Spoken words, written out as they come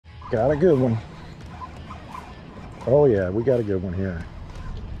Got a good one. Oh yeah, we got a good one here.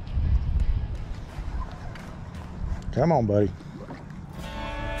 Come on, buddy.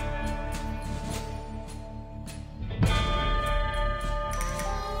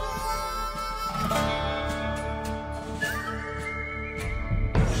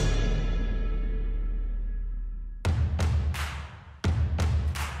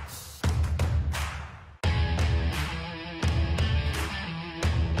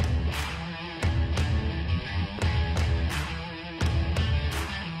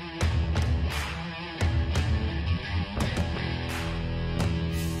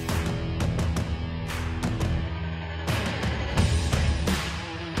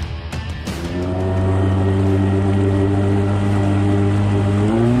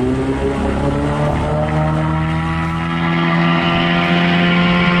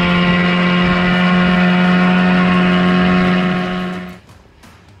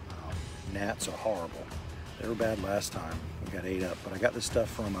 Gnats are horrible. They were bad last time. We got ate up, but I got this stuff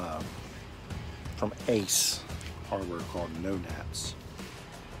from Ace hardware called No Gnats.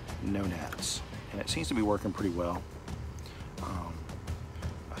 No Gnats, and it seems to be working pretty well.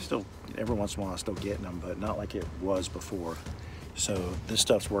 I still, every once in a while, I'm still getting them, but not like it was before. So this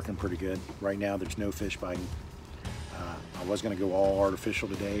stuff's working pretty good. Right now, there's no fish biting. I was going to go all artificial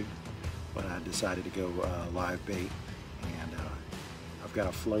today, but I decided to go live bait, and I've got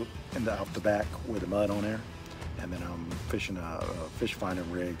a float off the back with a mud on there, and then I'm fishing a fish finding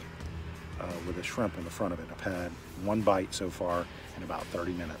rig with a shrimp on the front of it. I've had one bite so far in about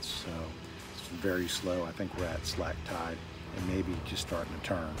 30 minutes, so it's very slow. I think we're at slack tide and maybe just starting to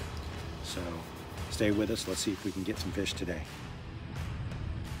turn. So stay with us. Let's see if we can get some fish today.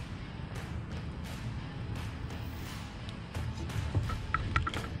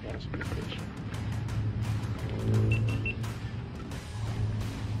 Got some good fish.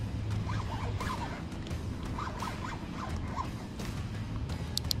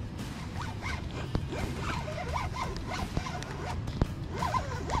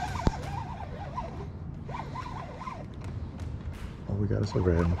 Oh, we got us a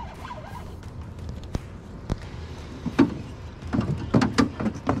red.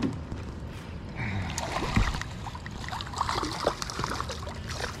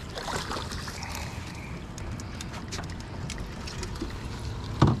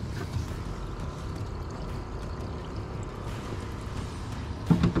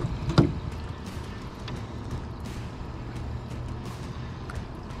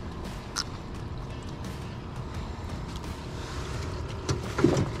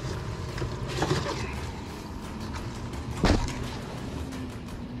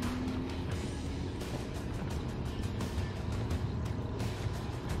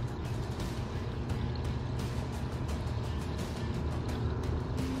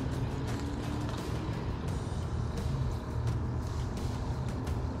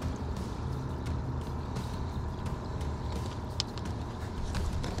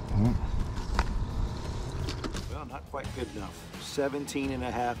 Well, not quite good enough.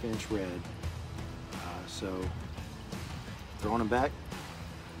 17.5-inch red. So throwing them back,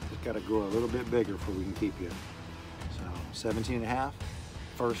 just got to grow a little bit bigger before we can keep you. So 17.5,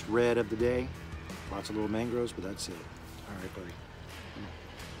 first red of the day. Lots of little mangroves, but that's it. All right, buddy.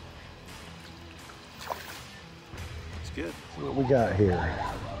 It's good. See what we got here.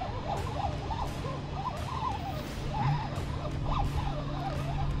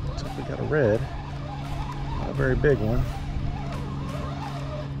 Looks like we got a red. Not a very big one.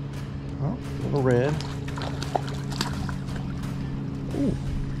 Oh, a little red. Ooh.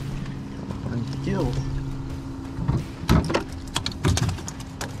 Gilled.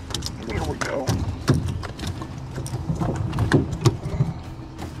 There we go.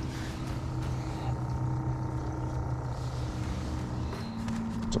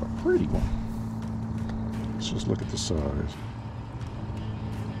 It's a pretty one. Let's just look at the size.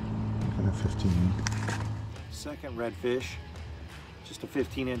 Kind of 15. Second redfish. Just a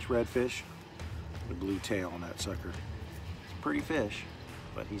 15-inch redfish. The blue tail on that sucker. It's a pretty fish,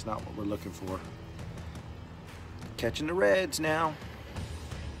 but he's not what we're looking for. Catching the reds now.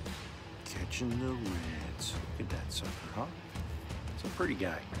 Catching the reds. Look at that sucker, huh? It's a pretty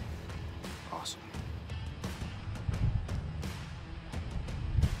guy. Awesome.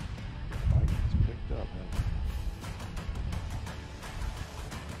 It's picked up, huh?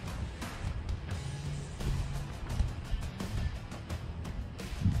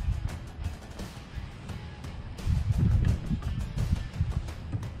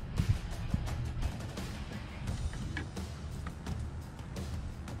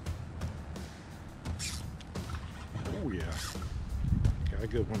 Oh yeah, got a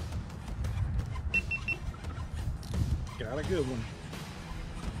good one. Got a good one.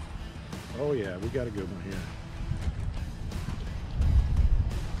 Oh yeah, we got a good one here.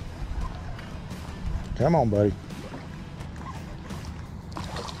 Come on, buddy.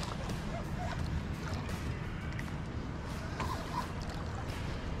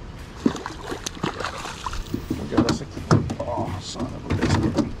 We got us a keeper. Oh, son of a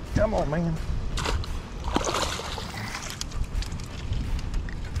biscuit. Come on, man.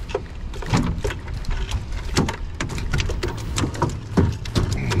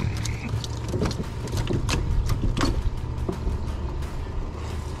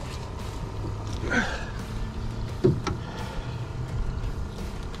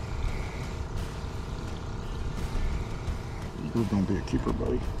 You're gonna be a keeper,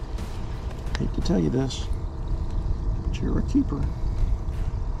 buddy. Hate to tell you this, but you're a keeper.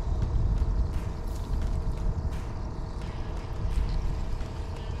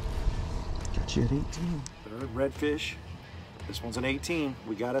 Got you at 18. Third redfish. This one's an 18.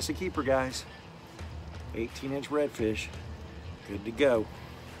 We got us a keeper, guys. 18-inch redfish. Good to go.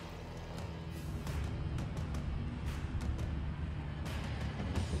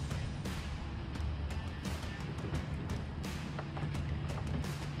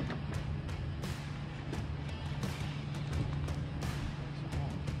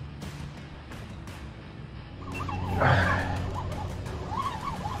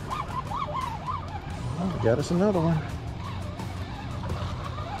 Oh, got us another one.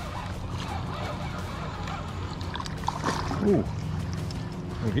 Ooh,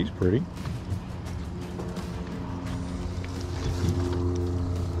 oh, he's pretty.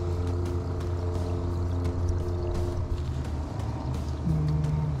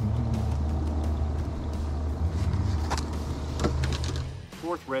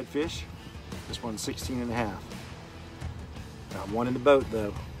 Fourth redfish. This one's 16 and a half. Got one in the boat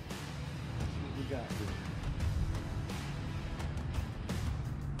though. What we got here?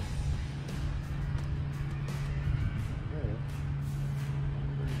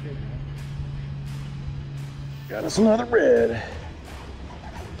 Got us another red.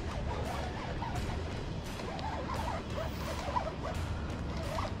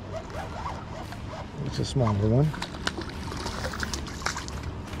 It's a smaller one.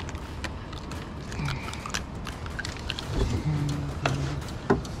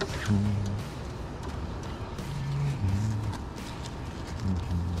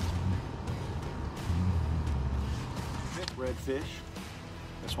 Fifth redfish.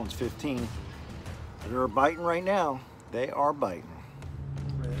 This one's 15. They're biting right now. They are biting.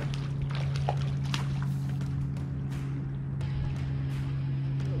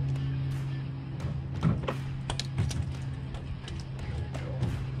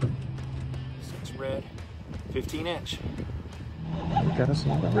 Six red, 15-inch. We got us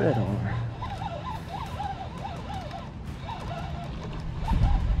another red on.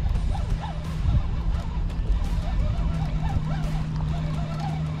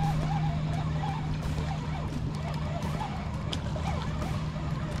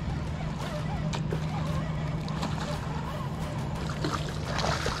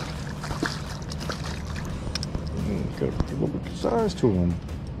 Got a little bit of size to him.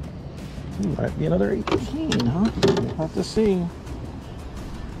 He might be another 18, huh? We'll have to see.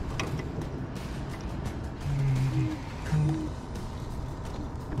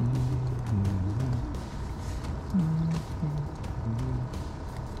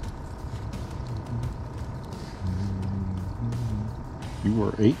 You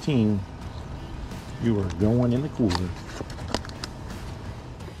were 18. You are going in the cooler.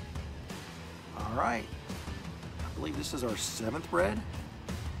 All right. I believe this is our 7th red.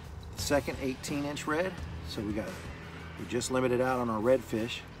 Second 18-inch red. So we just limited out on our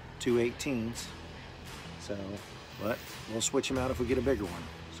redfish, 2 18s. So, but we'll switch them out if we get a bigger one.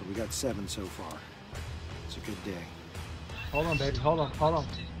 So we got 7 so far. It's a good day. Hold on, baby. Hold on. Hold on.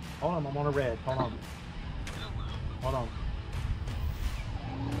 Hold on. I'm on a red. Hold on. Hold on.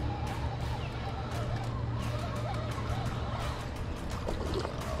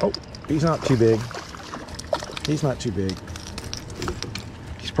 Oh, he's not too big. He's not too big.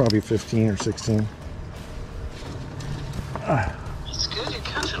 He's probably 15 or 16. It's good you're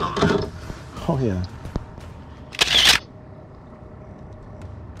catching them now. Oh yeah.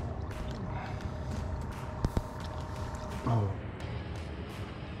 Oh.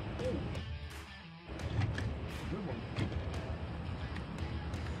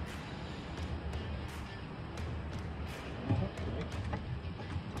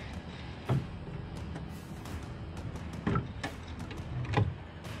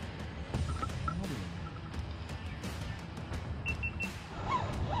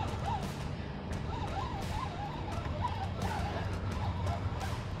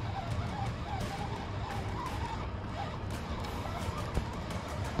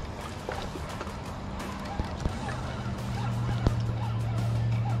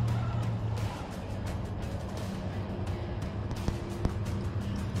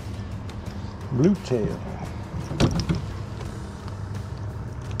 Blue tail.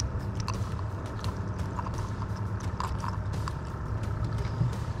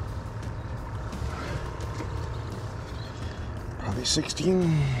 Probably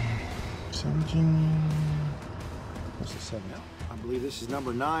 16, 17. What's the 7? I believe this is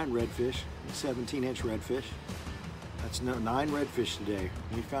number 9 redfish, 17-inch redfish. That's 9 redfish today.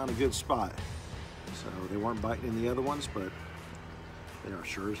 We found a good spot. So they weren't biting in the other ones, but they are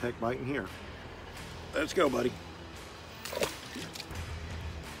sure as heck biting here. Let's go, buddy.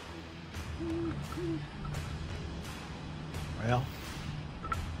 Well,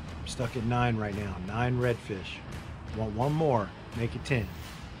 I'm stuck at 9 right now. 9 redfish. Want one more, make it 10.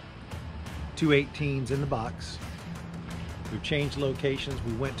 2 18s in the box. We've changed locations.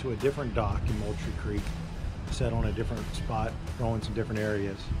 We went to a different dock in Moultrie Creek, set on a different spot, throwing some different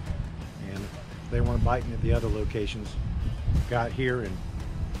areas. And they weren't biting at the other locations. Got here and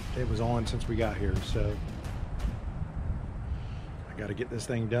it was on since we got here. So I got to get this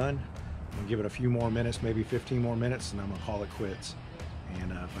thing done. I'm gonna give it a few more minutes, maybe 15 more minutes, and I'm gonna call it quits.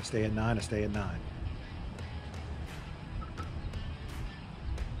 And if I stay at 9, I stay at 9.